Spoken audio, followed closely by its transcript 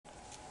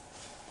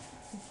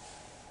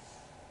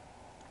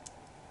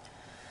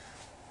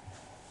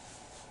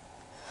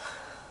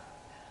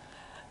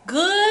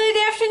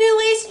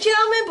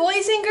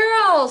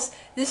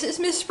This is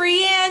Miss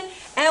Brianne,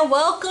 and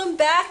welcome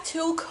back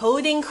to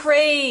Coding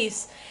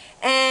Craze.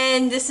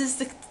 And this is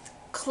the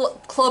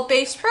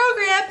club-based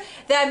program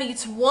that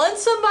meets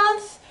once a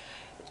month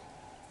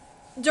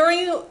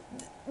during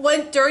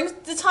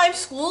the time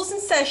school is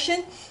in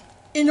session,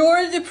 in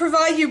order to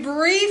provide you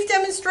brief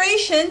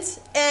demonstrations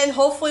and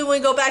hopefully when we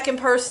go back in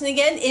person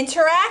again,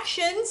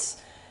 interactions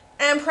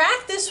and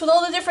practice with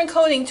all the different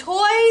coding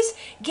toys,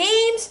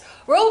 games,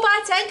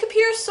 robots, and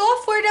computer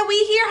software that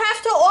we here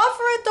have to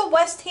offer at the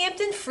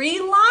Westhampton Free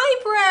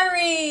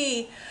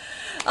Library.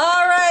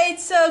 Alright,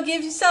 so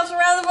give yourselves a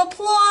round of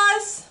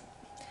applause.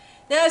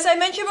 Now, as I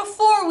mentioned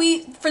before,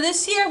 for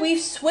this year, we've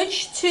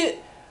switched to,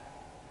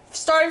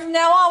 starting from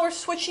now on, we're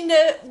switching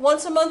to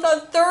once a month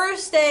on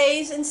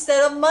Thursdays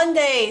instead of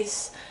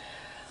Mondays,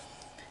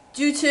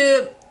 due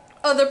to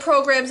other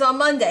programs on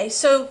Monday.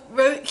 So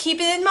keep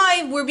it in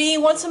mind, we're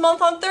being once a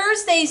month on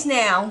Thursdays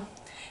now.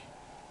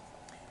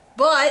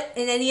 But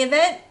in any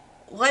event,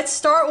 let's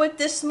start with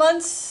this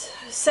month's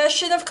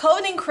session of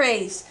Coding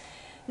Craze.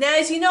 Now,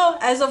 as you know,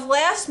 as of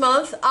last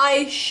month,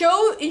 I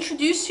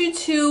introduced you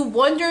to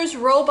Wonder's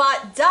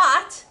robot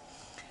Dot,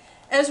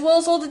 as well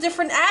as all the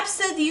different apps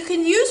that you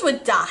can use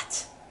with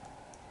Dot.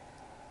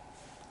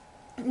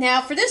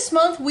 Now, for this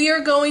month,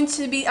 I'm going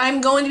to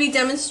be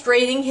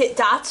demonstrating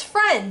Dot's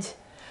friend,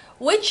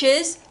 which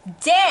is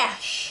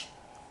Dash.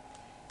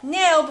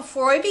 Now,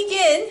 before I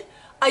begin,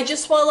 I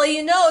just want to let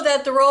you know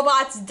that the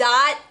robots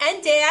Dot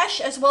and Dash,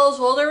 as well as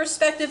all their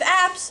respective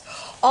apps,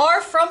 are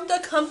from the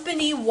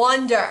company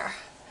Wonder.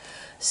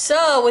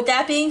 So, with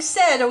that being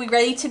said, are we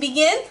ready to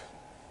begin?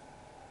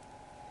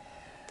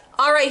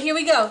 Alright, here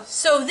we go.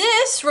 So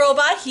this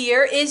robot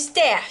here is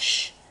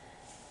Dash.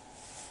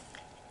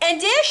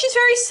 And Dash is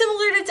very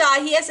similar to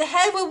Dot. He has a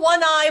head with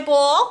one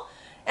eyeball,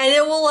 and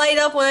it will light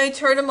up when I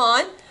turn him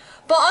on.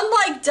 But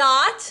unlike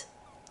Dot,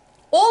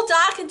 all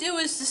Dot can do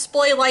is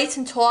display lights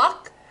and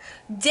talk.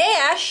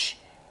 Dash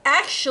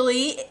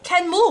actually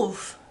can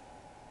move.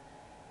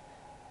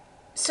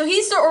 So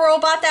he's the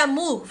robot that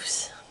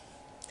moves.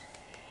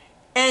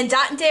 And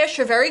Dot and Dash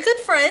are very good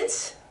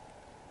friends,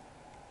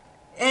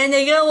 and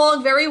they get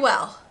along very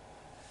well.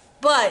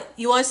 But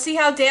you want to see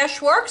how Dash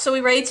works? Are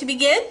we ready to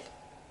begin?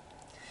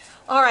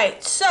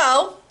 Alright,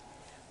 so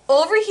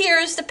over here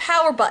is the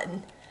power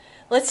button.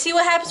 Let's see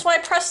what happens when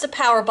I press the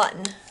power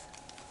button.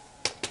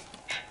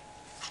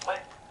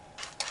 What?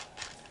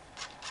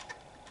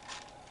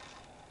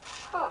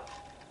 Oh.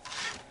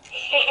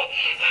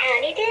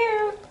 Howdy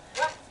do.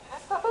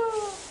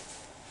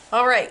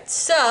 Alright,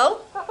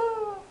 so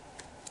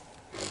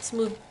let's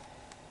move.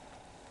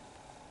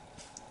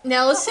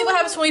 Now let's see what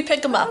happens when we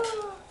pick him up.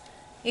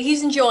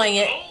 He's enjoying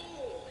it.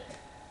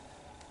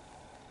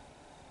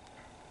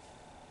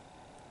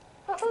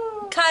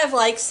 Kind of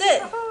likes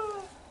it.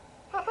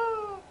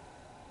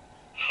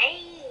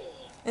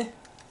 Hey.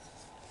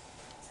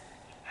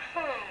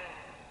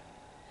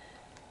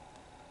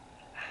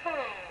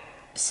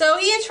 So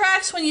he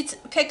interacts when you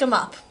pick him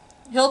up.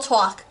 He'll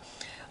talk.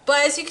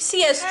 But as you can see,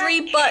 he has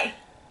three buttons.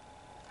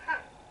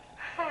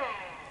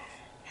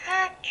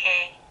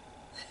 Okay.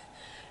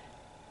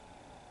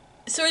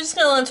 So we're just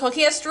going to let him talk.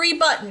 He has three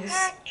buttons.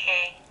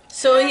 Okay.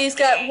 So he's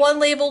got one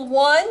labeled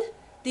 1,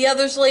 the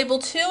other's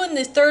labeled 2, and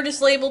the third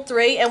is labeled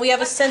 3, and we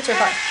have a center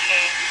button.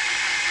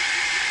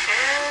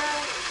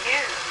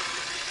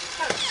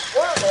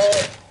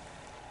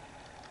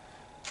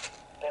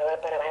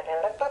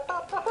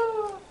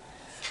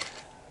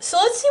 So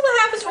let's see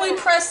what happens when we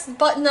press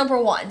button number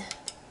 1.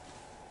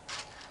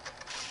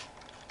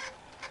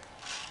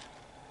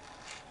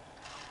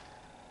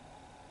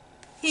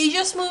 He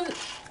just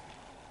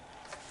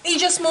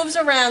moves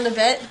around a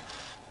bit.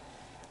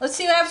 Let's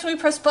see what happens when we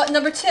press button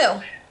number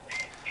 2.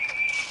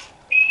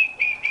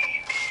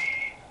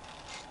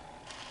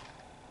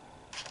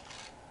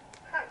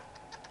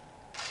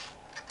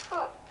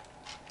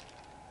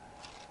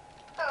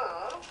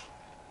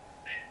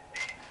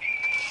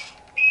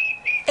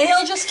 And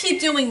he'll just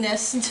keep doing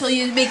this until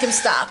you make him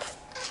stop.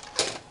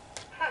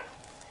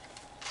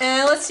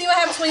 And let's see what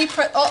happens when you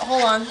press. Oh,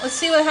 hold on. Let's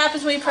see what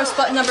happens when you press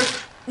button number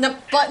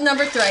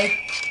 3.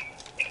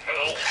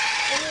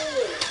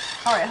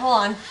 All right, hold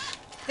on.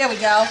 There we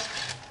go.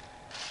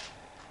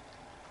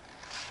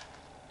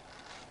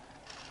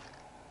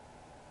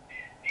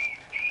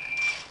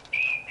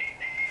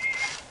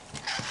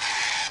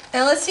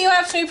 And let's see what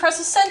happens when you press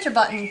the center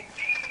button.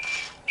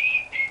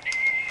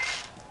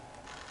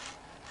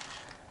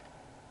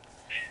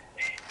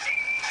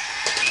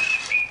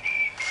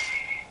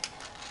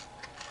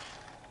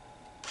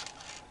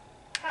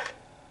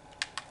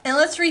 And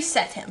let's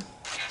reset him.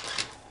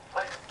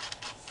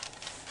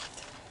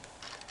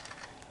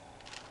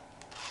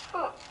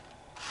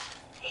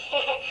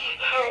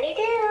 Howdy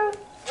do.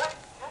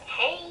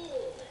 Hey.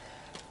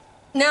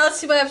 Now let's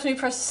see what happens when we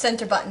press the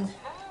center button.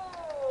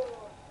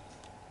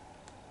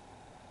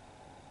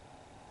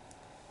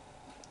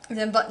 And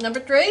then button number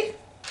 3.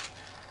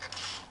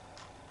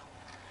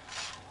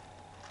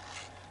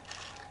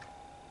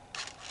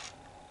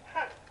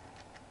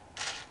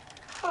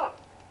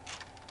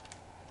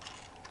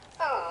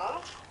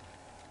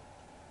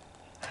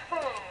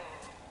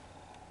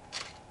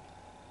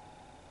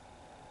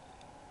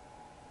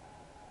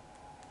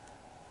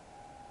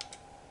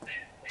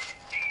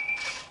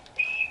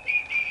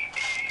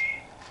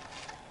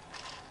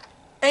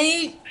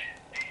 And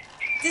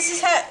this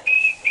is how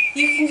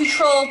you can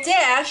control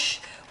Dash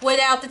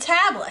without the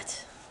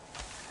tablet.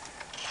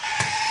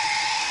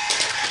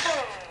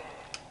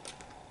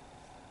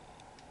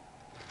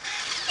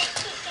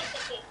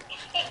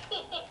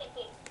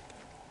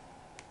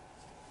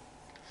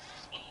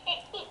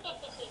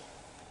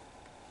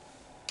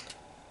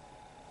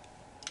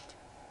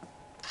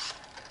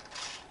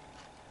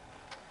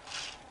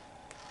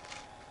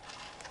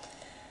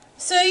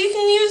 So you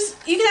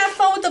can have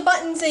fun with the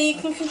buttons and you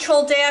can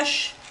control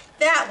Dash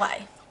that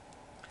way.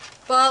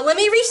 But let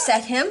me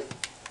reset him.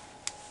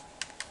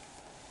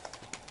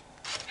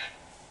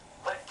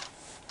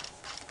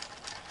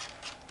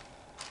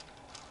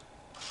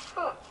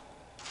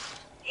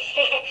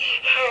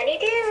 Howdy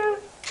do.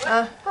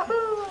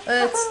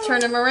 Let's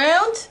turn him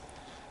around.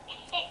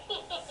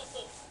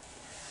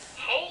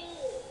 Hey.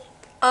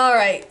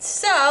 Alright,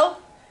 so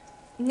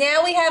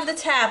now we have the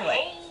tablet.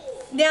 Hey.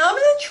 Now I'm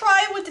going to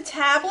try it with the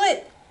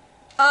tablet.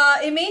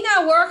 It may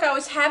not work. I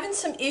was having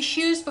some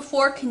issues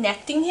before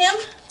connecting him.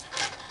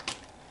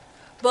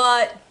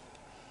 But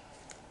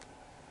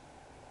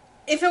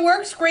if it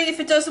works, great. If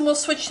it doesn't, we'll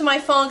switch to my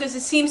phone because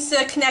it seems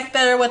to connect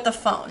better with the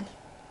phone.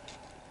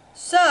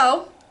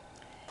 So,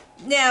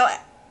 now,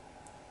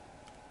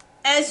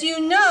 as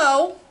you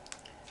know,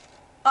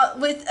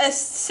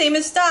 same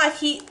as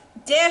Dot,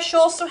 Dash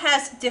also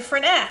has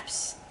different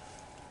apps.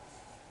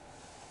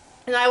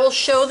 And I will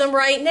show them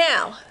right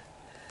now.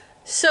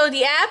 So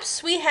the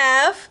apps we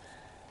have,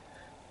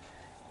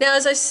 now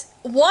as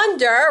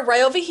Wonder,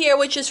 right over here,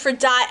 which is for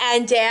Dot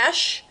and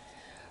Dash.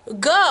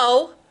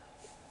 Go,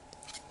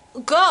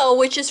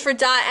 which is for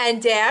Dot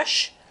and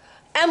Dash.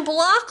 And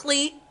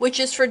Blockly, which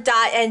is for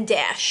Dot and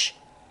Dash.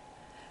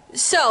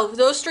 So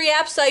those three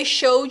apps I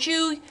showed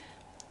you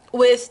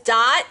with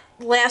Dot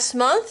last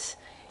month,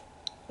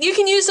 you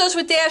can use those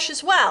with Dash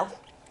as well.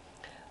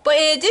 But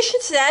in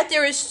addition to that,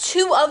 there is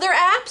two other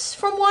apps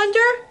from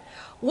Wonder,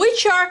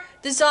 which are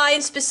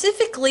designed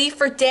specifically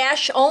for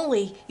Dash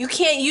only. You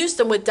can't use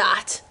them with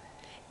Dot.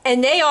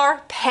 And they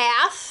are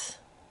Path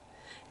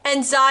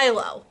and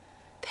Xylo.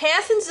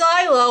 Path and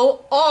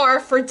Xylo are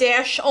for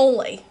Dash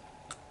only.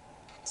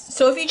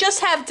 So if you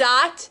just have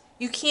Dot,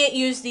 you can't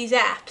use these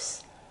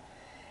apps.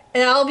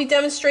 And I'll be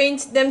demonstrating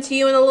them to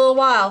you in a little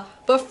while.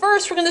 But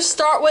first, we're going to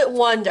start with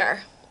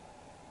Wonder.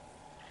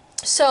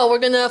 So we're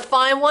going to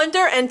find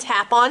Wonder and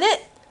tap on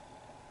it.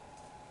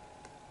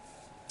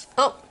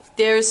 Oh,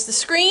 there's the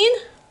screen.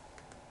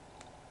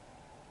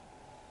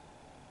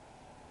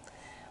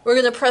 We're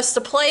going to press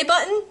the play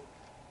button.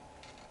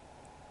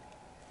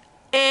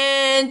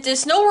 And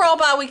there's no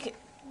robot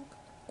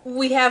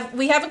we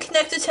haven't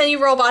connected to any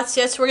robots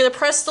yet, so we're going to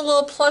press the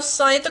little plus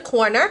sign at the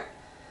corner.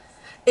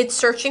 It's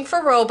searching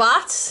for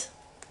robots.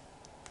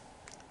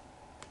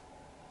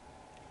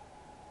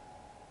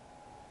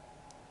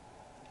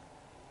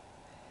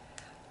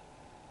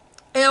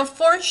 And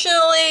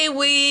unfortunately,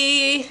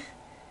 we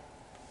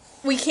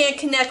can't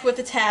connect with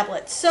the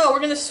tablet. So we're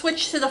going to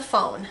switch to the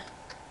phone.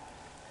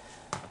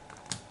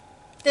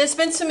 There's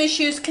been some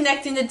issues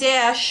connecting the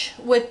Dash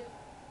with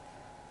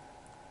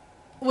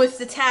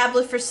the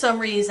tablet for some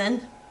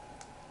reason.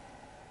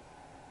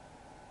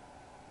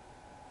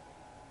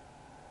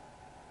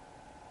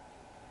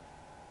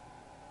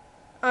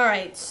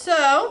 Alright,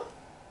 so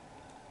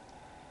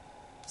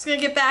just going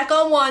to get back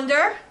on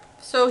Wonder.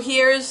 So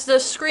here's the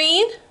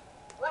screen.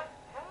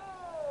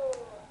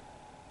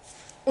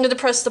 I'm going to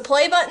press the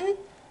play button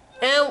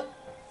and I'm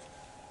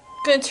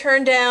going to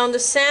turn down the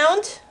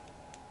sound.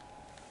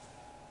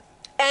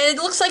 And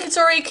it looks like it's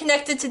already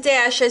connected to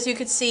Dash, as you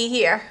can see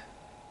here.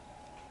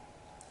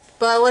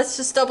 But let's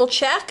just double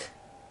check.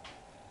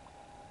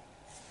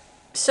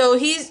 So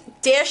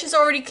Dash is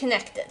already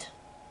connected.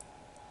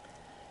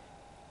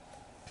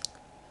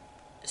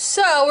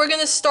 So we're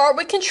going to start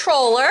with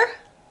controller.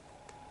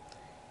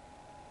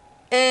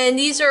 And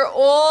these are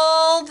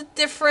all the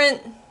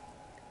different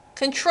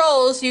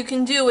controls you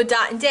can do with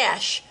Dot and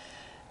Dash.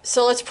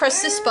 So let's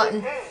press this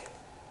button.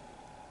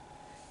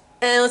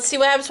 And let's see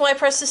what happens when I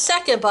press the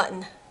second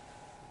button.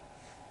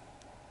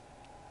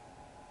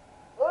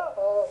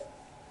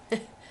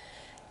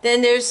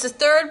 Then there's the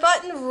third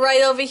button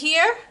right over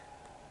here.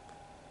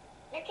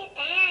 Look at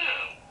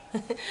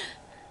that.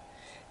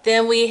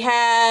 Then we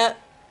have,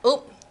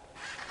 and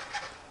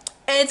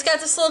it's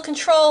got this little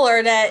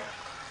controller that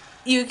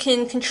you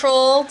can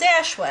control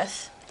Dash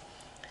with.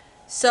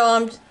 So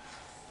and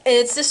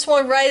it's this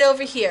one right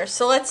over here.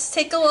 So let's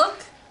take a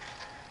look.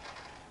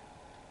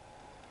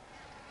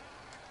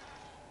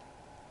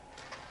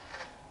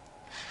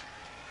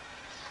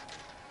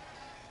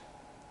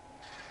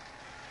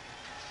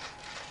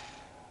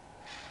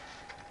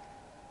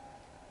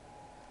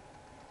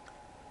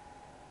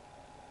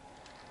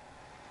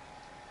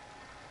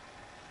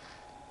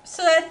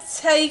 So that's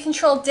how you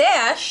control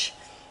Dash.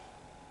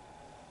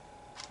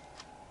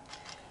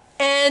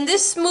 And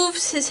this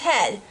moves his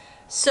head.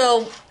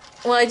 So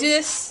when I do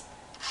this,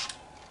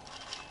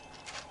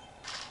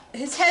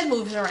 his head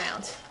moves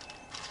around.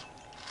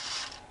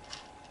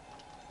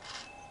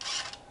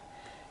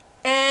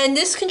 And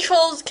this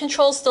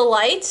controls the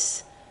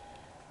lights.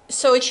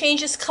 So it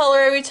changes color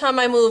every time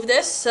I move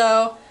this.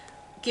 So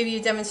give you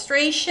a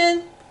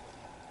demonstration.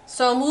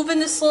 So I'm moving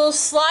this little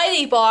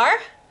slidey bar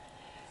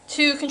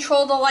to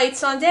control the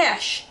lights on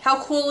Dash.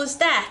 How cool is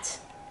that?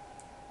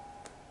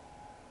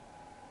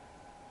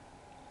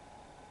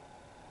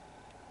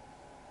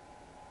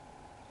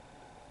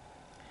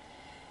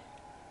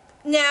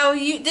 Now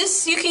you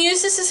can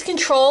use this as a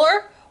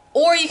controller,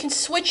 or you can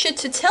switch it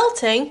to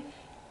tilting.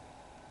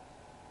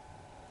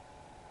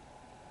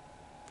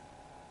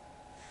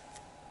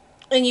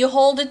 And you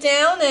hold it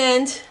down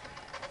and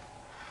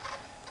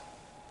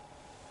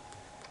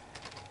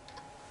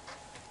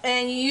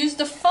you use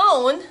the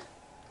phone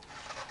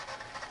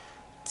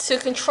to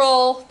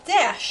control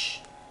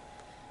Dash.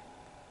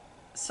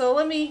 So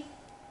let me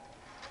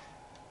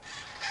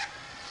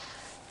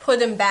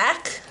put him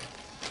back.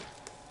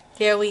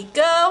 There we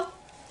go.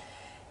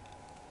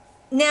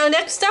 Now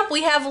next up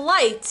we have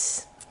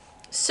lights.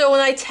 So when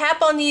I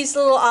tap on these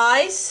little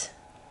eyes,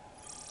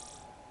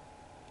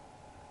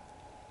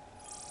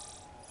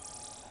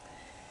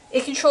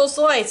 it controls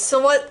the lights.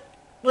 So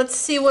let's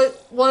see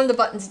what one of the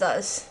buttons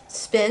does.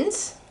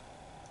 Spins.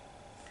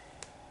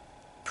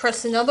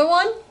 Press another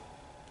one.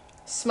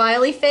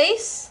 Smiley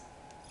face.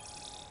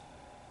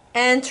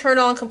 And turn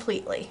on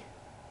completely.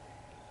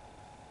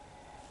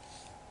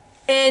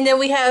 And then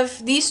we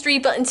have these three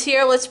buttons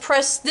here. Let's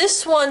press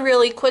this one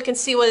really quick and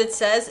see what it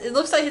says. It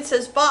looks like it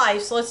says bye,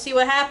 so let's see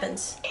what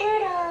happens.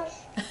 Toodles.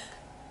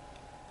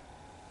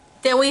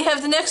 Then we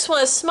have the next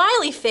one, a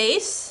smiley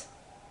face.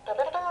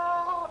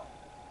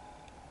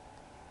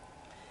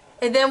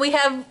 And then we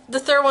have the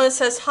third one that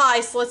says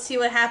hi, so let's see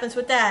what happens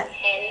with that.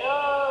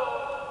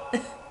 Hello.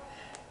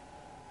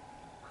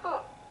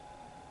 Huh.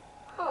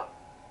 Huh.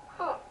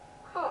 Huh.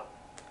 Huh.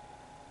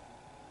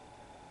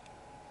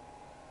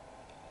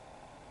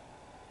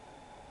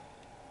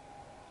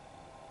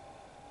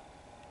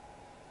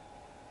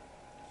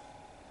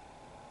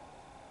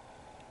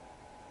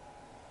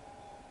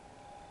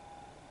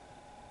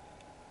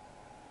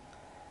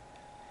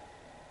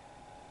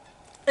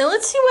 And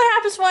let's see what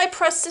happens when I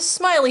press this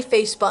smiley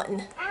face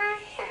button.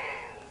 Awesome.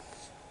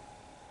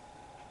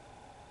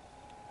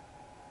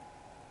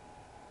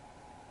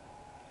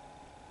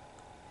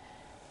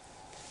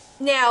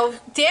 Now,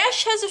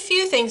 Dash has a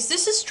few things.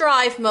 This is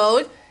drive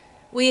mode.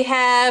 We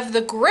have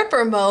the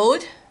gripper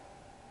mode,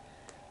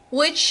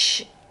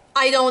 which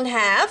I don't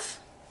have.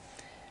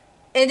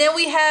 And then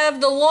we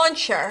have the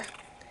launcher,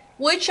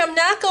 which I'm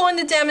not going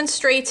to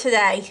demonstrate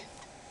today.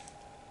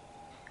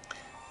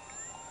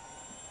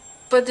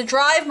 But the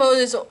drive mode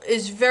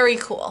is very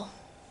cool.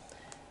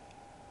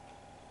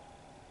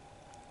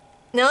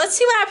 Now let's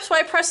see what happens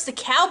when I press the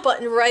cow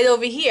button right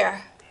over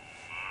here.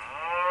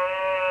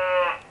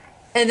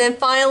 And then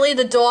finally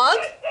the dog.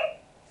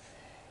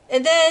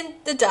 And then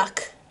the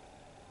duck.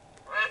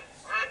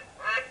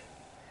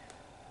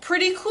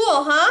 Pretty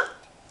cool, huh?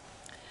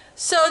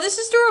 So this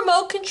is the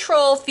remote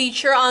control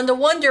feature on the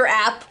Wonder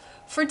app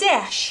for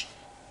Dash.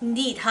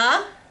 Neat,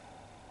 huh?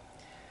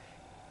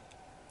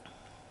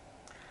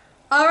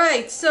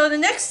 Alright, so the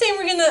next thing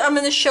I'm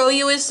gonna show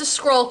you is the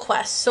scroll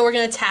quest. So we're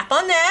gonna tap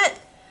on that.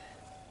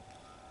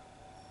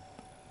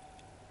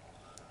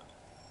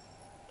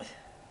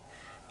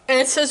 And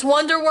it says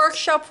Wonder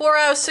Workshop 4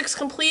 out of 6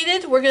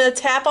 completed. We're gonna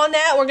tap on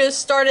that. We're gonna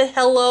start at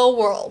Hello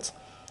World.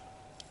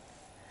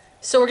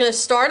 So we're gonna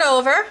start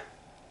over.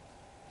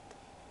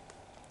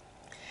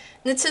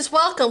 And it says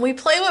welcome. We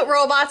play with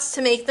robots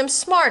to make them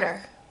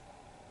smarter.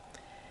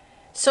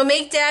 So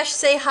make Dash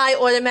say hi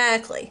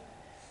automatically.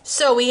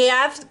 So we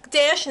have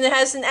Dash and it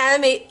has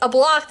a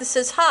block that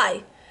says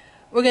hi.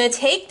 We're going to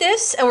take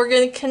this and we're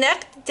going to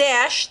connect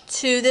Dash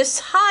to this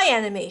hi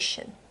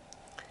animation.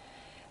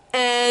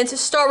 And to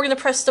start we're going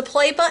to press the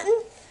play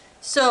button.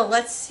 So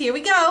here we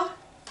go.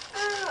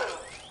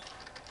 Oh.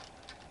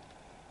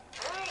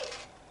 Hi.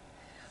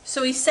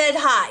 So he said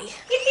hi.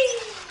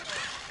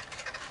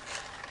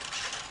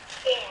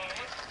 Yeah.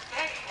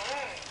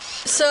 Uh-huh.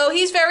 So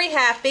he's very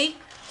happy.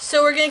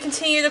 So we're going to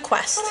continue the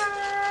quest.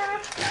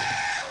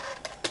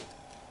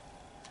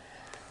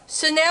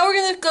 So now we're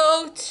going to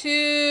go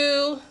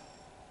to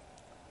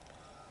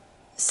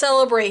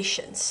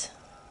celebrations.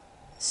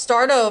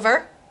 Start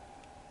over.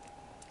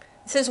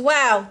 It says,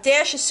 wow,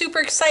 Dash is super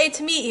excited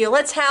to meet you.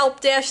 Let's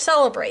help Dash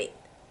celebrate.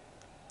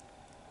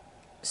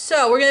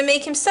 So we're going to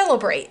make him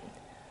celebrate.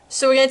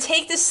 So we're going to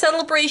take this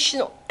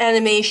celebration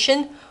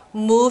animation,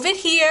 move it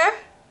here,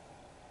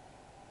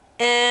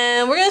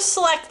 and we're going to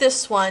select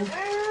this one.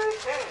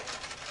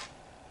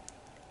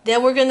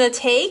 Then we're going to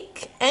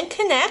take and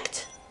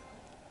connect.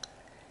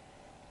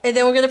 And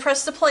then we're going to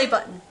press the play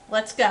button.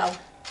 Let's go.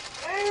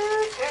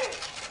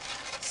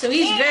 So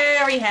he's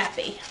very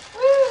happy.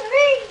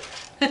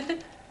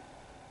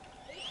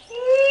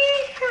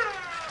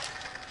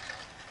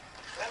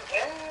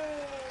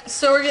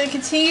 So we're going to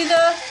continue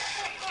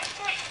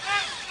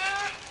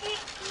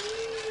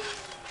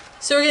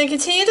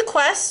the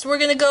quest. We're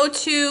going to go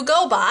to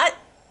GoBot.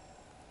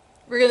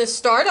 We're going to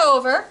start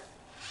over.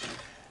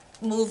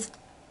 Move.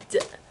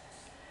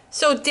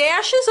 So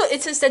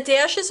it says that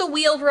Dash is a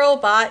wheeled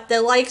robot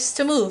that likes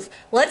to move.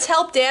 Let's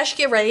help Dash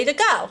get ready to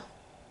go.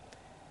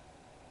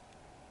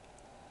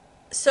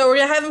 So we're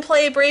going to have him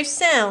play a brave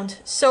sound.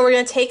 So we're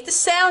going to take the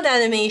sound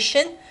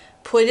animation,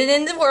 put it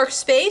in the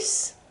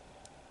workspace.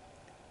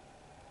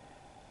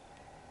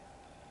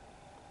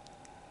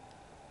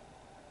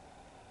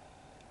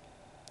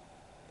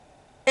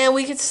 And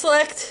we could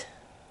select,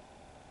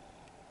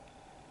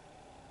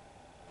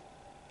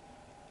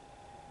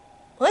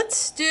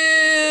 let's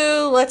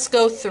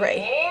go 3.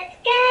 Let's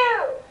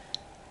go.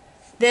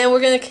 Then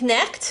we're going to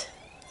connect,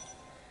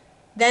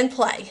 then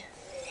play.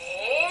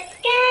 Let's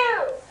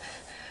go.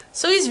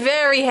 So he's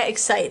very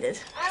excited.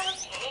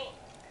 Okay.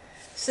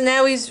 So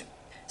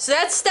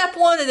that's step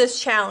 1 of this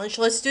challenge.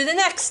 Let's do the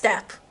next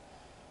step.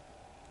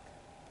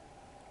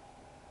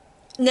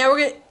 Now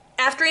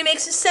after he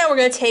makes a sound, we're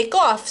going to take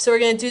off. So we're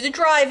going to do the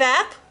Drive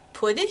app,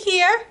 put it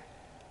here.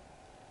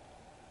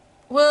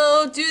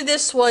 We'll do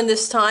this one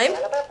this time.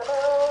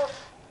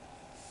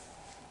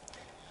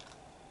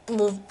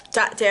 Move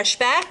Dash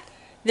back.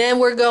 Then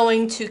we're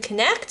going to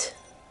connect,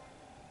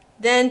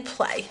 then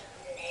play.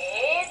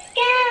 Let's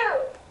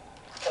go.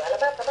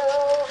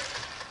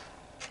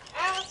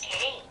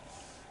 Okay.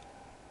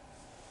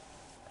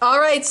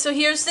 Alright, so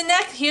here's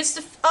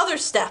the other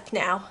step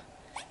now.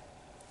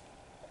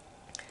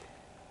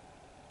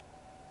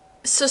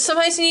 So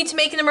sometimes you need to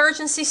make an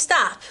emergency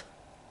stop.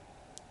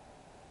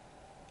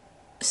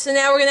 So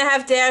now we're going to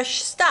have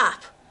Dash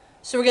stop.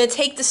 So we're going to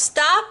take the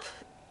stop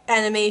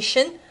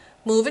animation,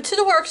 move it to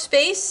the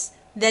workspace,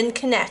 then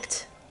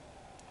connect.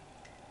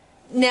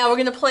 Now we're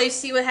going to play,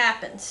 see what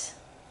happens.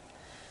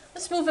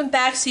 Let's move him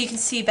back so you can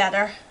see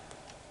better.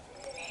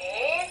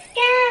 Let's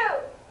go.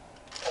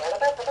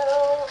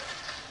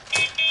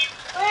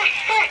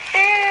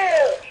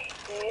 Woohoo!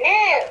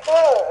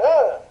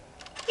 No.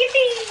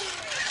 Yippee!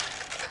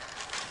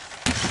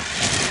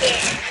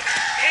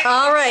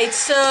 Alright,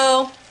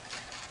 so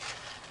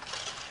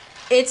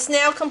it's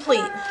now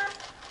complete.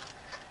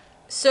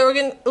 So we're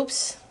going to,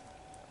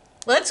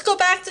 let's go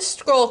back to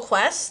Scroll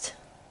Quest.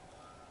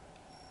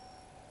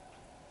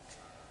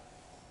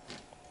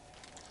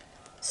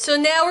 So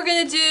now we're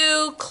going to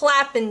do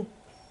clap and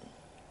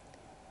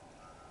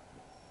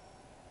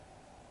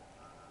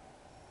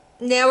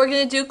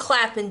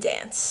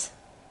dance.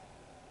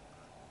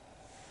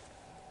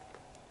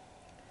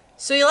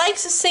 So he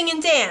likes to sing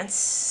and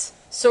dance.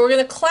 So we're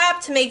going to clap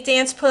to make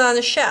dance put on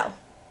the show.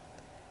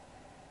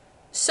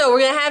 So we're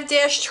going to have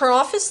Dash turn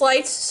off his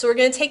lights. So we're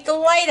going to take the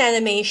light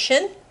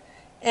animation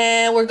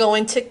and we're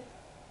going to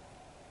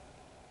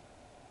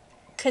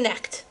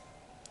connect.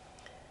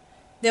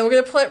 Then we're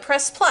going to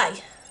press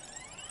play.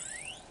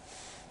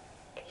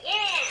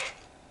 Yeah.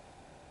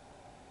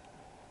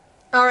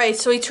 Alright,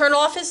 so he turned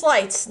off his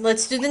lights.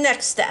 Let's do the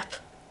next step.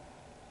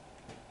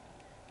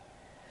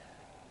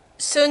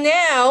 So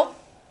now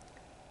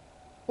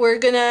we're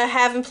going to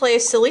have him play a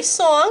silly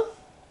song.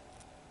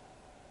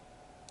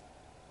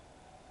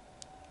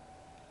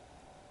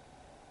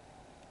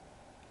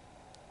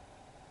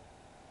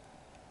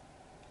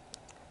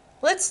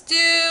 Let's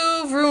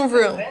do Vroom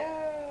Vroom.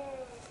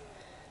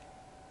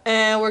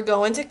 And we're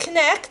going to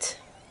connect.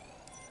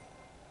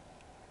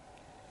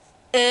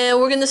 And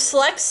we're going to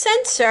select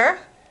Sensor,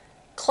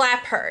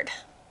 Clap Heard.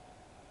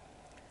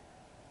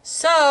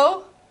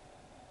 So,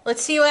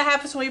 let's see what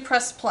happens when we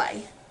press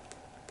play.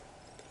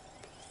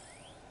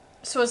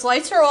 So his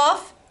lights are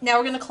off. Now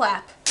we're going to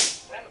clap.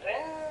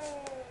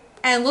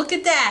 And look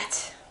at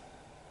that.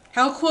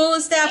 How cool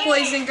is that,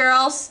 boys and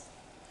girls?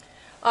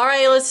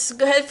 Alright, let's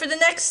go ahead for the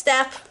next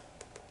step.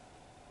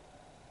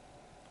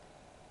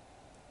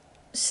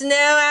 So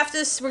now after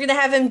this, we're going to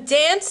have him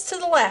dance to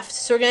the left.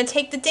 So we're going to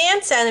take the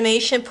dance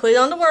animation, put it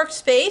on the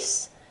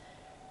workspace.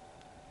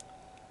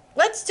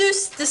 Let's do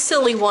the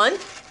silly one.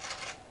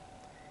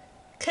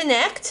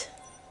 Connect.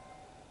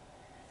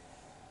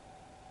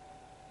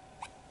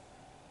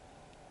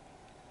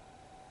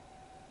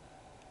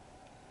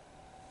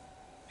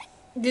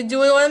 You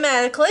do it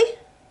automatically.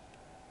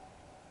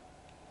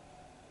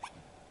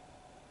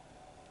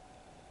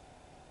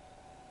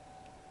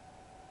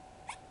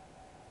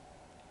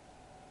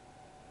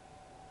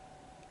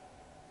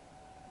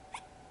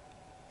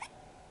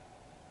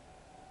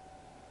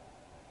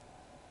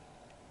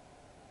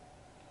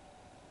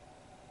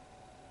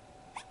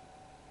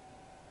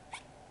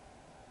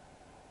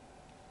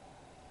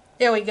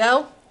 There we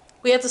go.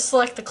 We have to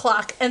select the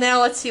clock. And now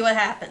let's see what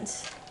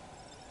happens.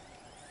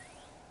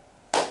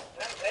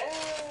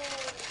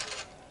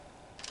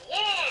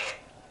 Yeah.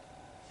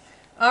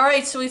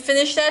 Alright, so we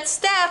finished that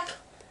step.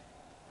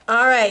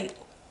 Alright.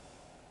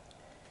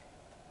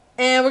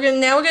 And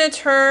now we're gonna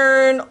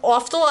turn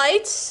off the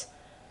lights.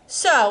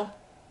 So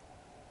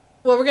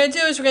what we're gonna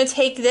do is we're gonna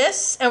take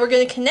this and we're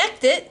gonna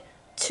connect it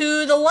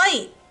to the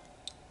light.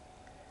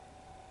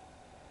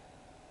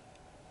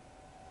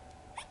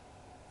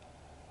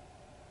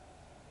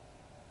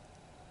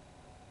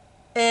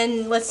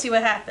 And let's see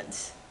what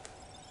happens.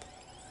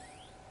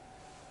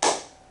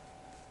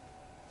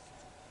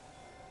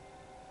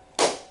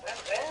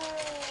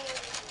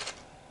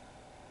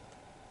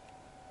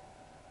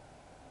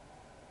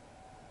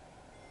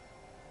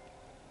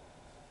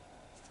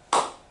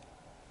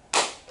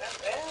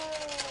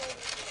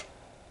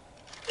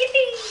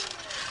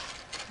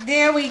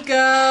 There we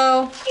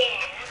go.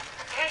 Yeah.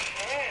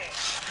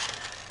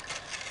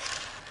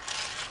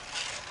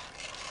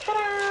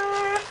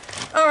 Ta-da!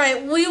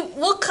 Alright,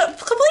 we'll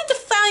complete the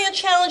Valiant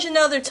Challenge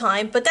another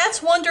time, but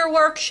that's Wonder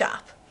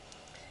Workshop.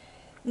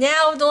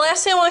 Now, the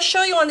last thing I want to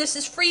show you on this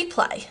is free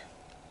play.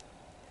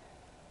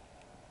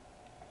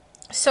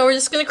 So we're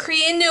just going to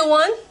create a new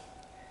one.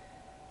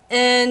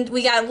 And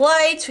we got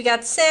lights, we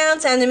got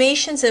sounds,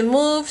 animations, and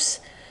moves.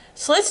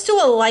 So let's do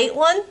a light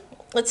one.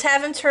 Let's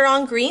have him turn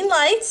on green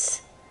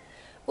lights.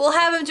 We'll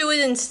have him do it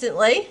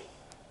instantly.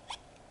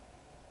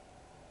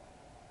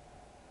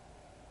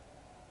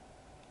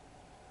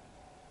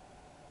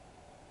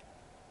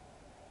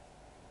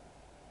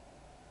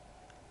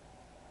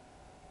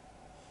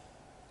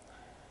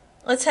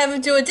 Let's have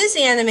him do a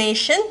dizzy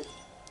animation.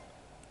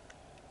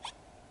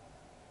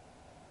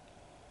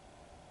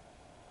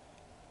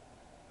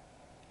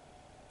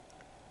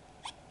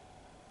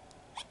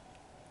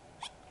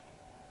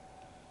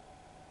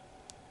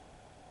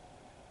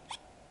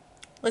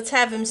 Let's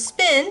have him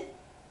spin.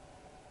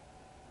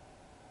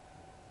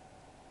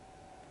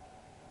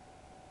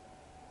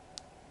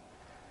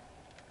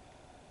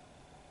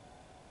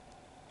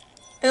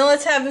 And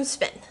let's have him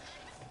spin.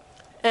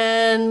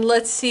 And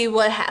let's see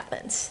what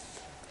happens.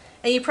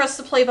 And you press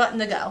the play button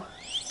to go.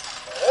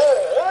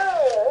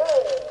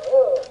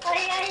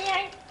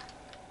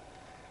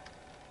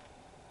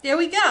 There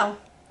we go.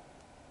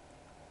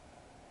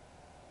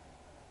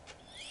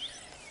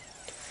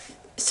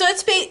 So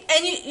it's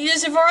and you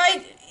use a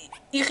variety.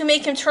 You can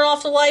make him turn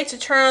off the lights or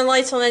turn on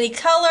lights on any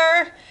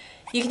color.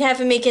 You can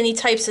have him make any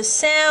types of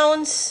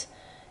sounds.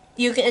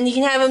 You can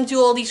have him do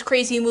all these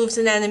crazy moves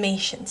and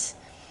animations.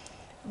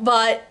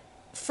 But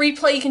free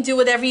play, you can do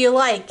whatever you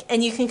like,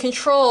 and you can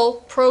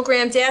control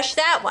Program Dash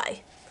that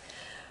way.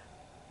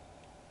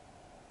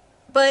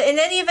 But in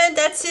any event,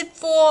 that's it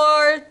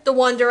for the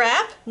Wonder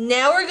app.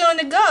 Now we're going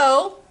to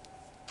go.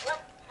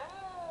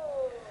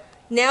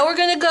 Now we're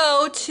going to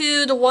go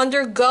to the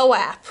Wonder Go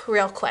app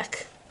real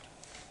quick.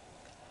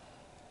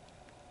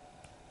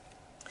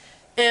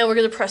 And we're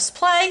going to press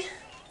play.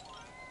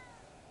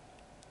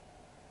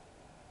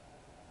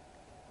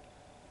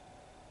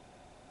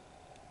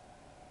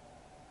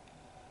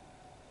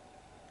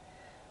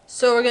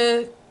 So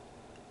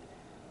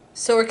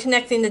we're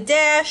connecting the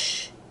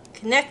dash,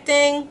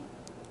 connecting.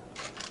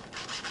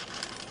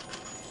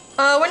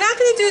 We're not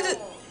going to do the,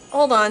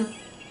 hold on.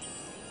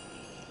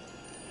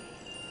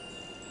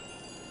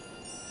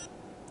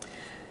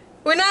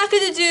 We're not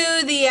going to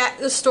do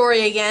the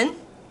story again,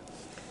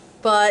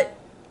 but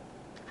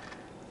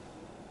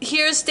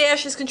here's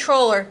Dash's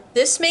controller.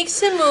 This makes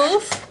him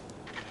move.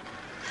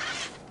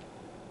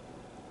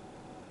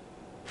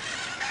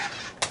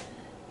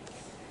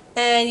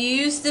 And you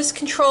use this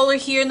controller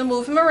here to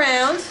move him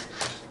around.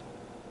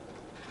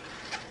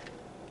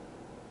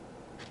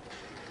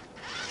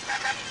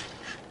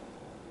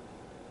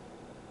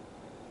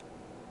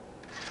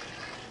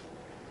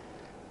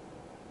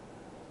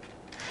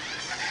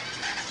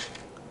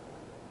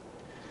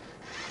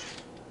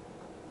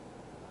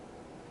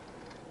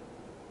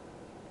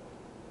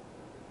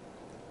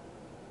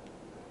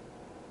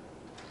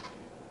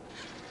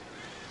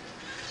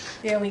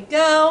 There we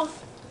go.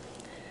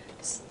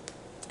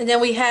 And then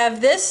we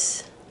have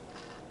this.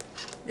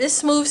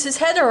 This moves his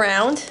head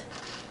around.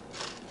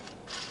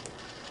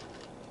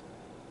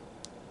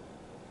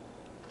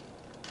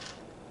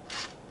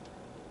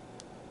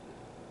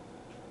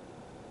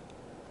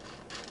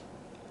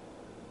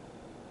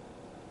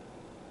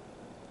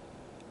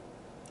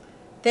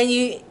 Then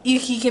you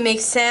can make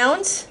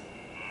sounds.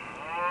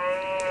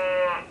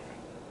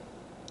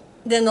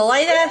 Then the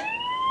light.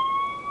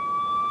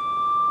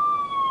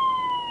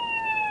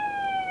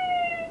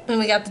 And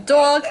we got the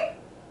dog.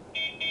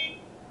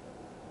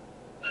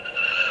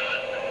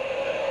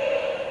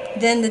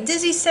 Then the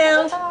dizzy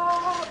sound.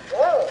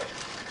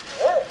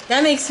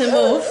 That makes him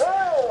move.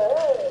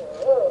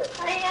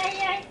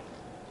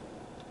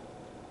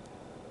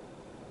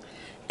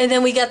 And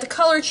then we got the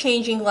color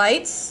changing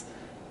lights.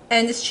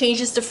 And this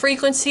changes the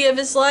frequency of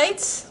his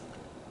lights.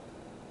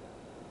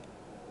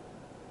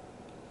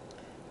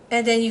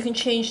 And then you can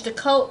change the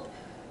color.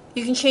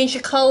 You can change the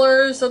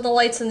colors of the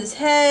lights on his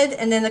head,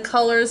 and then the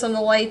colors on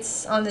the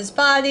lights on his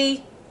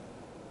body.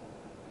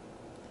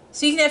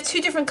 So you can have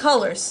two different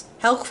colors.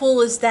 How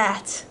cool is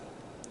that?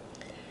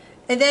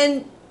 And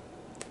then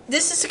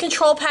this is the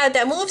control pad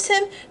that moves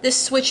him. This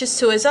switches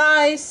to his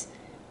eyes.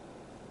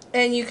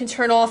 And you can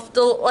turn off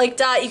the, like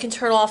that, you can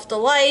turn off the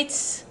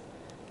lights,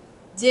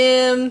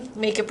 dim,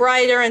 make it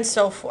brighter, and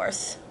so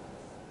forth.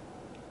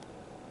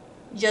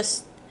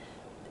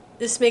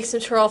 This makes him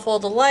turn off all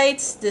the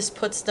lights. This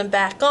puts them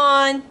back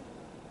on.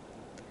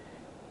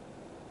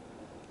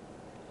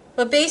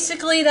 But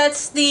basically,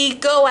 that's the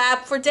Go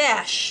app for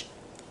Dash.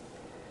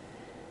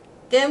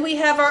 Then we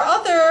have our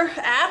other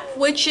app,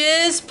 which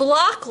is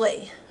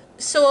Blockly.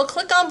 So we'll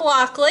click on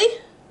Blockly.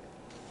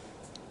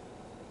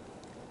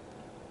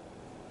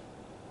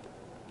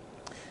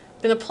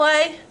 I'm going to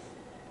play.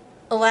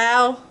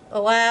 Allow,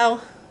 allow.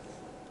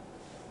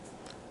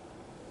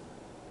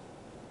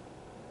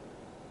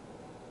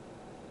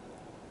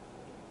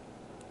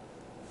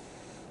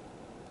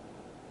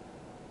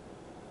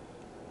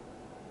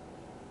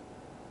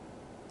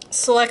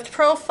 select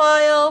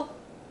profile.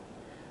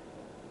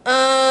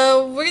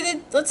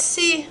 Let's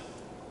see.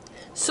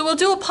 So we'll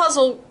do a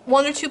puzzle,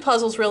 1 or 2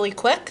 puzzles really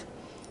quick.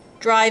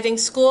 Driving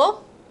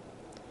school.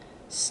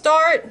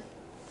 Start.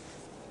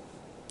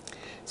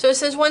 So it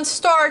says when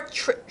start,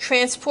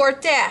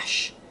 transport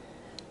dash.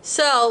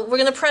 So we're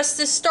going to press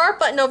this start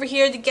button over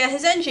here to get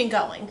his engine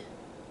going.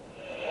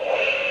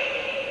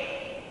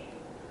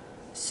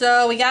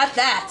 So we got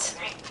that.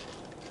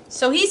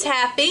 So he's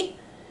happy.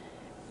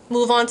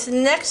 Move on to the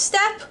next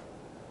step.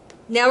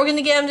 Now we're going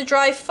to get him to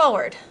drive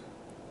forward.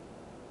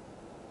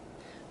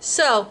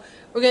 So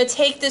we're going to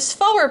take this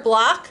forward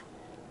block,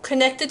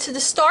 connect it to the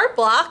start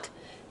block,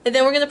 and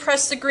then we're going to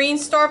press the green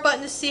start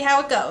button to see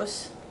how it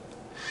goes.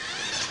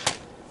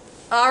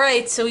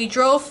 Alright, so he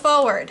drove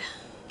forward.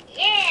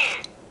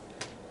 Yeah.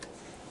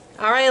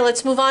 Alright,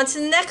 let's move on to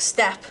the next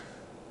step.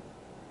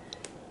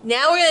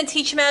 Now we're going to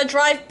teach him how to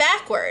drive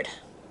backward.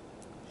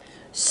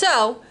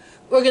 So,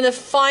 we're going to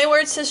find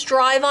where it says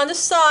drive on the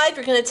side.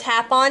 We're going to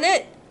tap on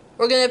it.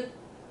 We're going to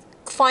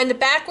find the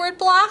backward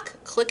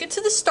block, click it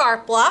to the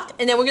start block,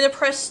 and then we're going to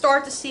press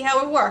start to see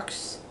how it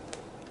works.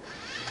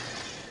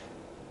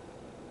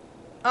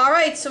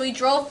 Alright, so he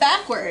drove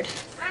backward.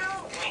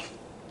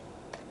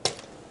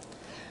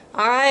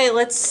 Alright,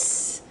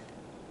 let's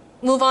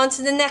move on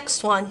to the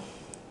next one.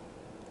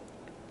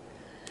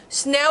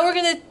 So now we're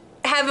going to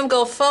have him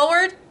go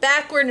forward,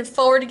 backward, and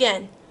forward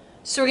again.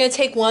 So we're going to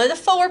take one of the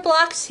forward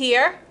blocks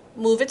here,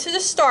 move it to the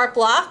start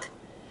block,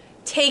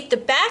 take the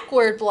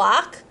backward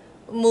block,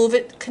 move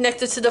it,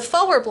 connect it to the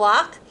forward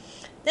block,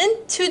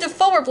 then to the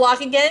forward block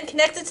again,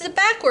 connect it to the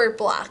backward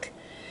block.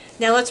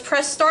 Now let's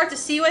press start to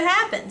see what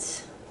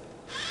happens.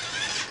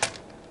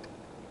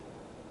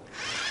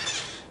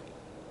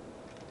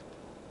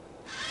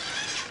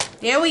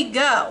 There we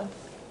go.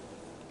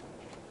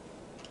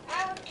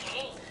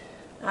 Okay.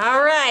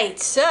 Alright,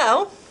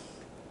 so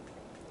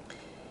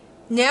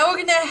now we're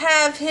going to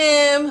have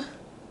him,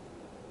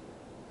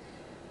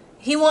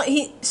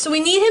 so we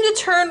need him to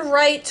turn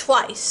right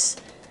twice.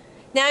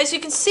 Now as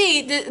you can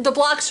see, the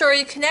blocks are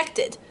already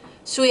connected.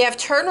 So we have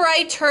turn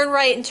right,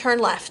 and turn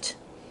left.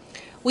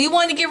 We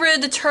want to get rid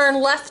of the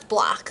turn left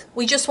block.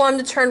 We just want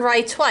him to turn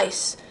right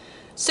twice.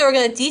 So we're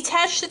going to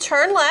detach the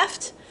turn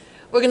left.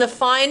 We're going to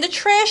find the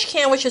trash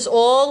can, which is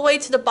all the way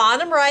to the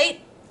bottom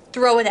right,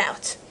 throw it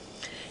out.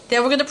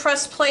 Then we're going to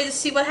press play to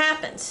see what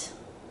happens.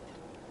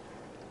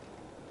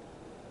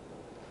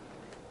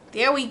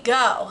 There we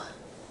go.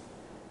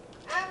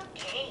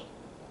 Okay.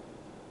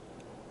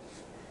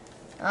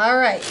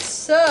 Alright,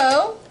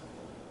 so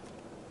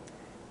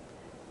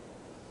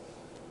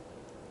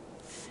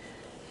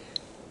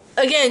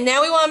again,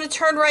 now we want him to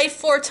turn right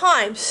 4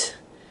 times.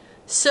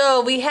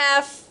 So we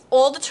have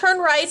all the turn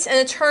rights and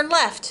a turn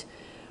left.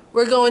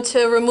 We're going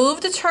to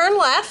remove the turn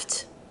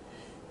left.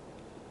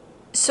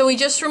 So we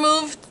just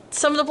removed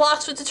some of the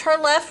blocks with the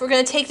turn left. We're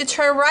going to take the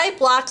turn right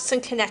blocks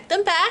and connect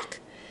them back.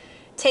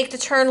 Take the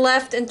turn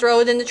left and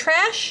throw it in the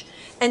trash.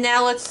 And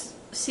now let's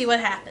see what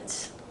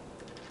happens.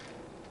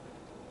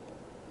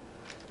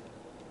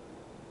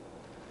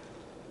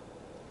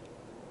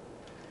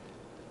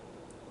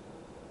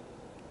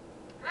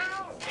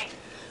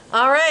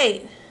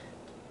 Alright.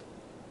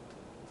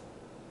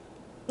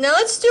 Now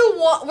let's do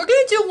one. We're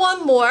going to do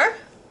one more.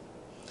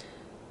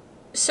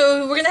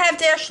 So we're going to have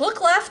dash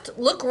look left,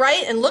 look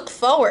right, and look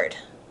forward.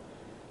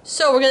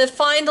 So we're going to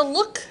find the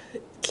look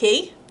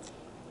key.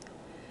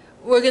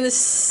 We're going to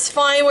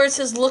find where it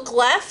says look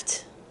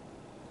left.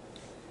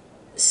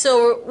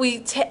 So we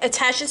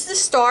attach it to the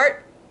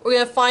start. We're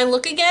going to find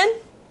look again.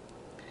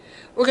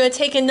 We're going to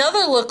take another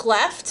look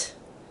left,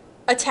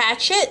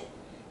 attach it.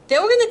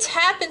 Then we're going to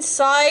tap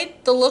inside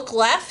the look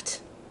left.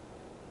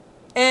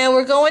 And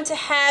we're going to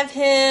have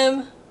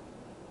him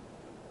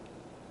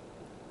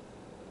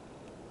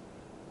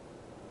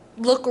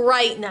look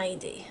right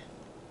 90.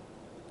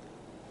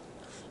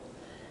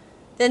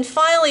 Then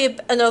finally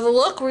another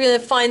look. We're going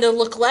to find the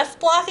look left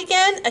block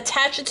again,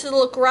 attach it to the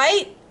look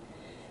right,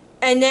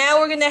 and now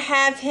we're going to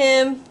have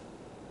him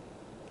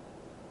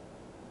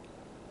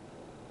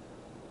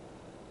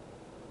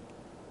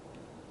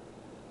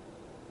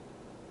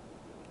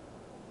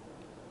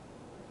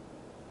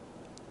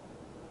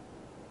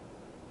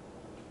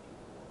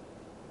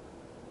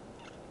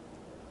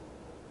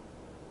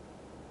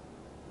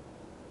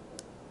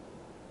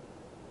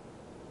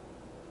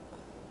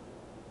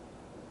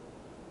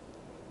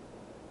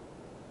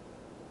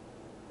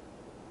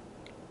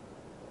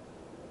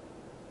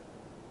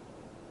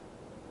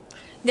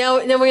now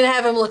we're going to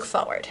have him look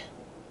forward.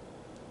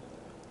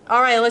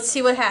 Alright, let's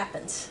see what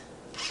happens.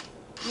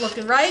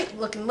 Looking right,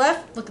 looking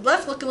left,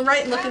 looking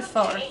right, and looking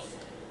forward.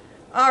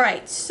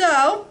 Alright,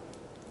 so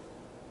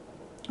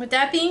with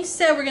that being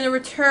said, we're going to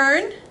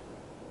return.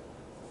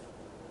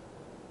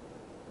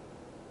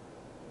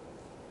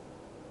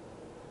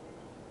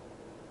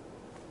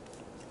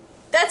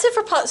 That's it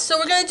for puzzles. So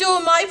we're going to do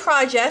my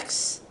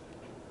projects.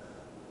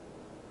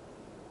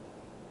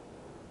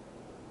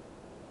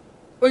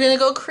 We're going to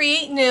go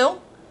create new,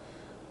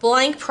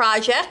 blank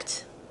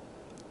project.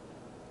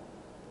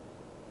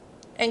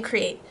 and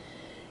create.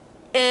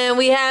 And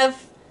we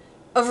have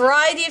a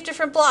variety of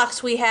different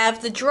blocks. We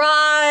have the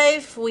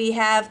drive, we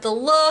have the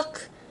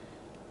look,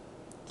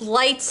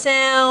 light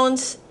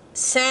sounds,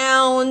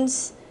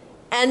 sounds,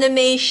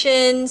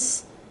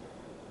 animations,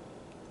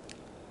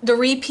 the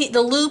repeat,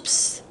 the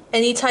loops,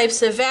 any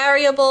types of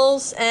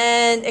variables,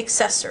 and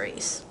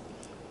accessories.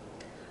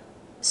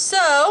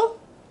 So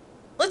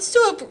let's do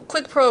a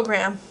quick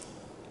program.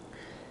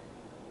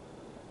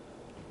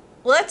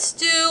 Let's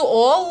do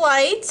all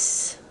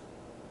lights,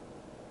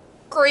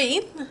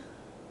 green,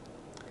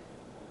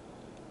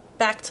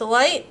 back to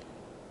light,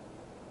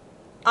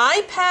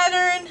 eye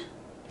pattern,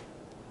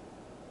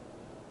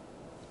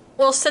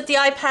 we'll set the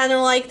eye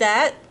pattern like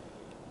that.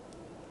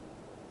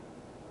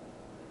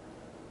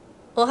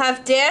 We'll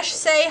have dash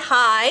say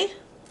hi.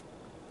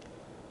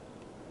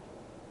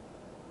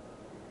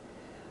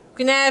 We're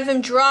going to have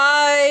him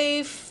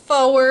drive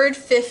forward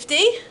 50.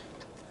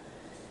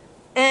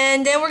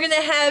 And then we're going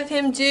to have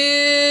him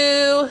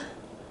do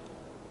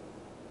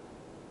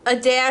a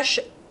dash,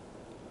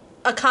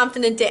 a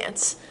confident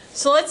dance.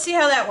 So let's see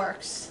how that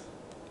works.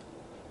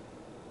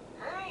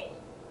 Hi.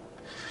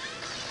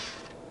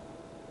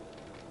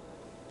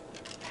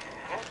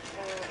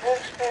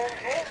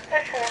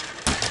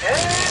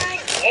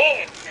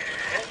 Yeah.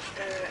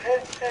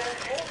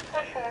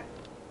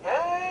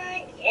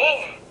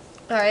 Yeah.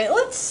 Alright,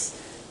 let's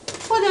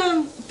put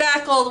him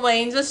back all the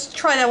way and just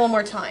try that one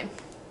more time.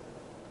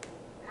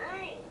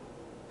 Hi.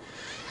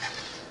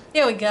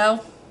 There we go.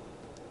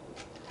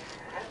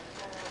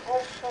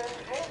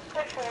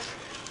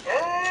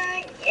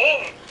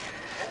 Yeah.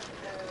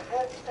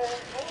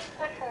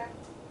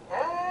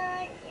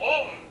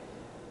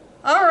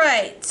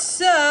 Alright,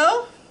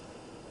 so,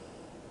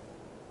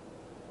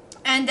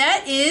 and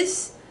that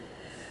is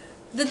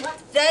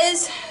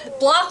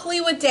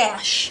Blockly with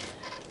dash.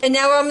 And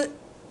now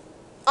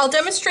I'll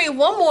demonstrate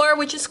one more,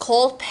 which is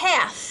called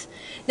path.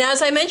 Now,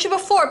 as I mentioned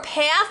before,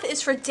 path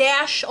is for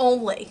dash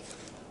only.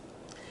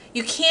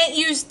 You can't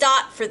use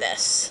dot for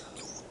this.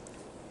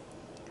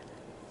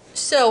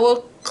 So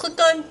we'll click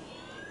on,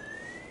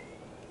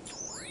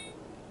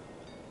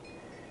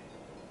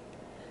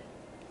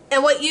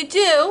 and what you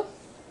do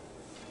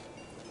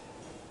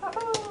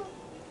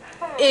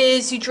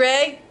is you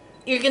drag,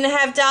 you're going to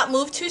have dot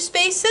move 2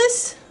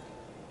 spaces.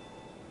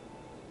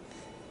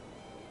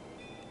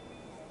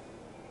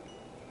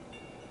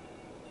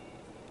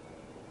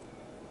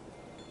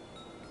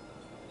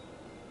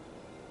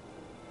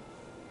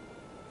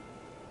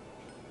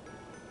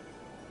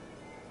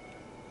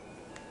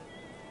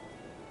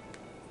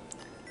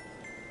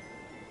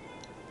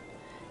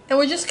 And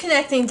we're just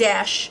connecting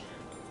dash.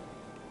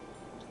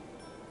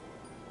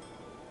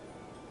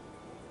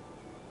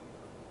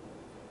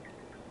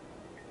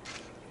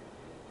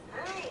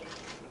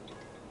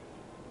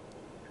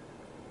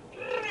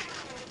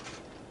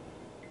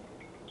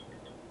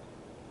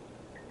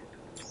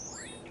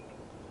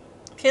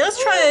 Okay,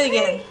 let's try that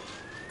again.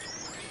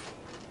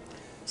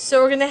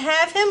 So we're going to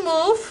have him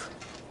move.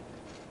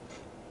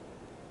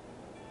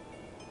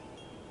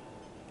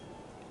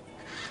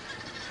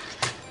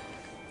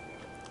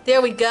 There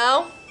we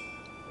go.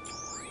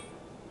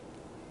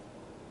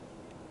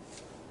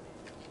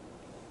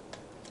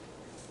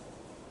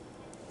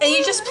 And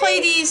you just play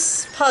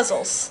these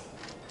puzzles.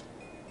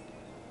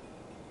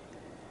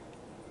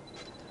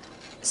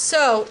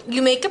 So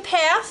you make a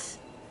path,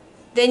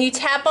 then you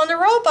tap on the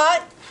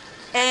robot,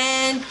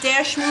 and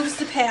dash moves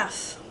the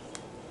path.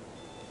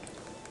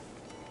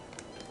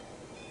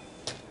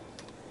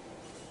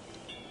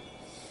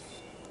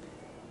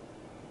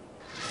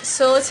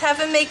 So let's have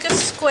him make a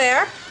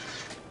square.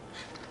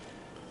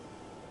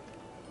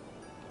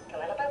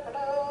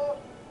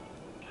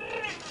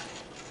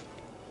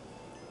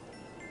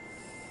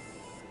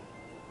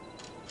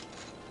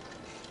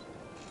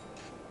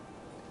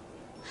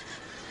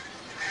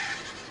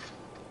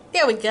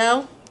 There we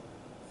go.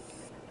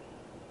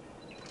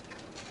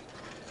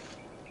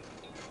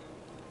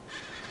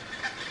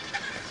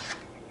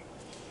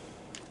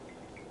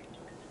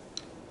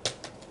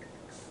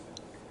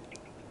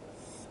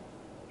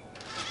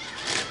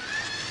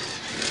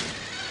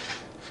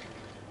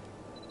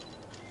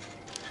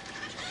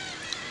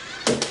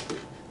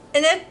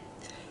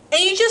 And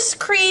you just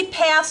create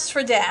paths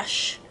for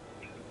dash.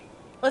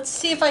 Let's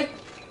see if I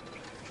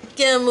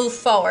get him move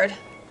forward.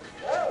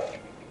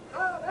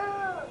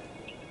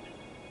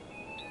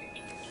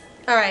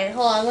 Alright,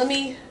 hold on,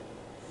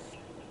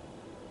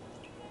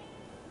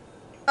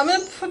 I'm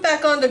going to put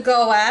back on the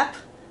Go app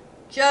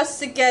just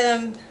to get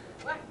him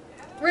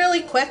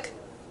really quick.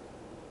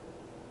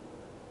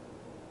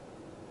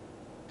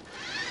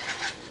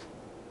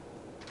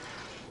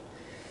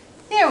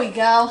 There we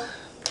go.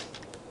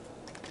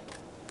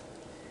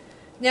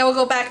 Now we'll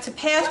go back to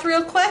path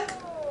real quick.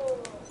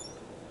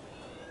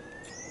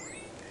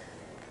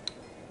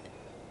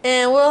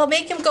 And we'll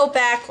make him go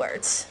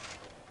backwards.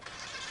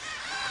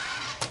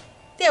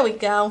 There we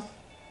go.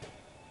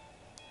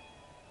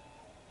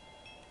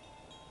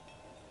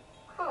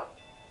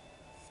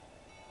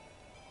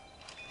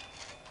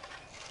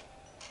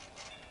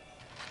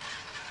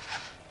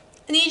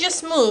 and he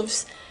just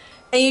moves.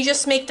 And you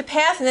just make the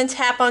path and then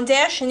tap on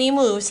dash and he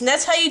moves. And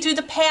that's how you do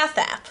the path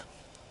app.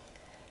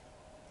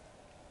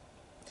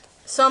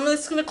 So I'm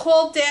just going to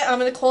call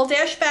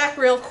dash back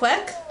real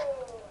quick.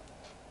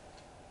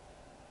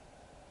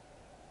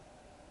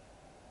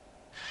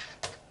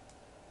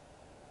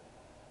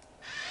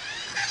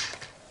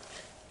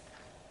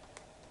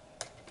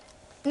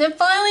 And then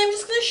finally, I'm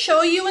just going to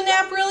show you an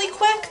app really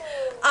quick.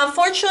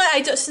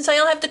 Unfortunately, since I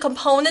don't have the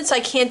components, I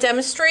can't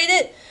demonstrate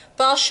it.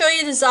 But I'll show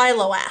you the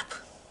Xylo app.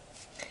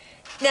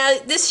 Now,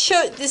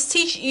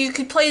 you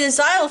could play the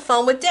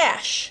xylophone with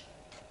Dash.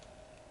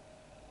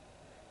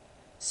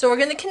 So we're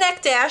going to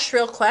connect Dash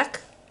real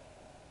quick.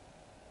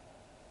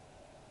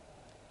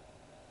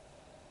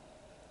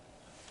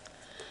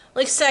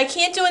 Like I said, I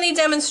can't do any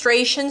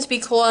demonstrations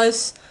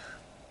because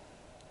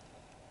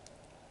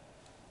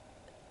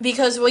we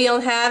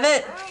don't have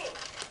it.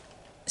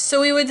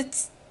 So we would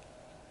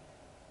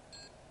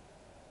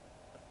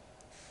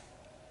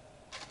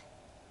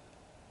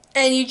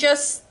and you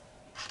just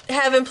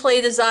have him play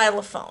the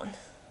xylophone.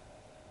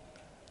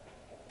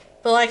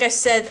 But like I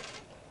said,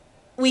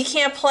 we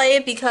can't play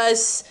it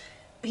because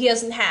he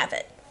doesn't have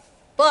it.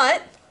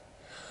 But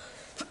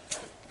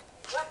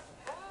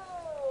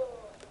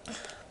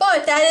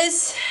that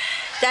is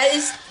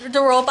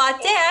the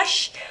robot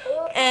Dash,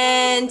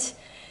 and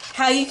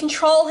how you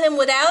control him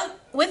with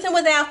and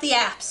without the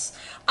apps.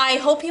 I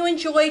hope you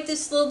enjoyed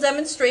this little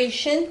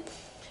demonstration.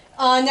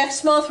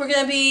 Next month I'm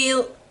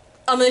going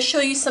to show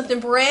you something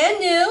brand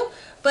new.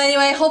 But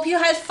anyway, I hope you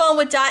had fun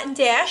with Dot and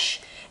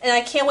Dash, and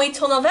I can't wait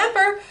till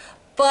November.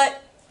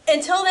 But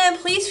until then,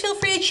 please feel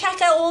free to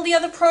check out all the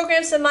other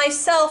programs that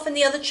myself and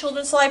the other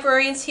children's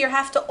librarians here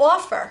have to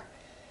offer.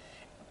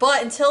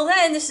 But until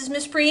then, this is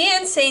Miss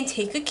Brianne saying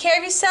take good care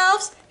of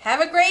yourselves,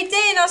 have a great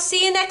day, and I'll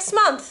see you next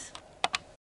month.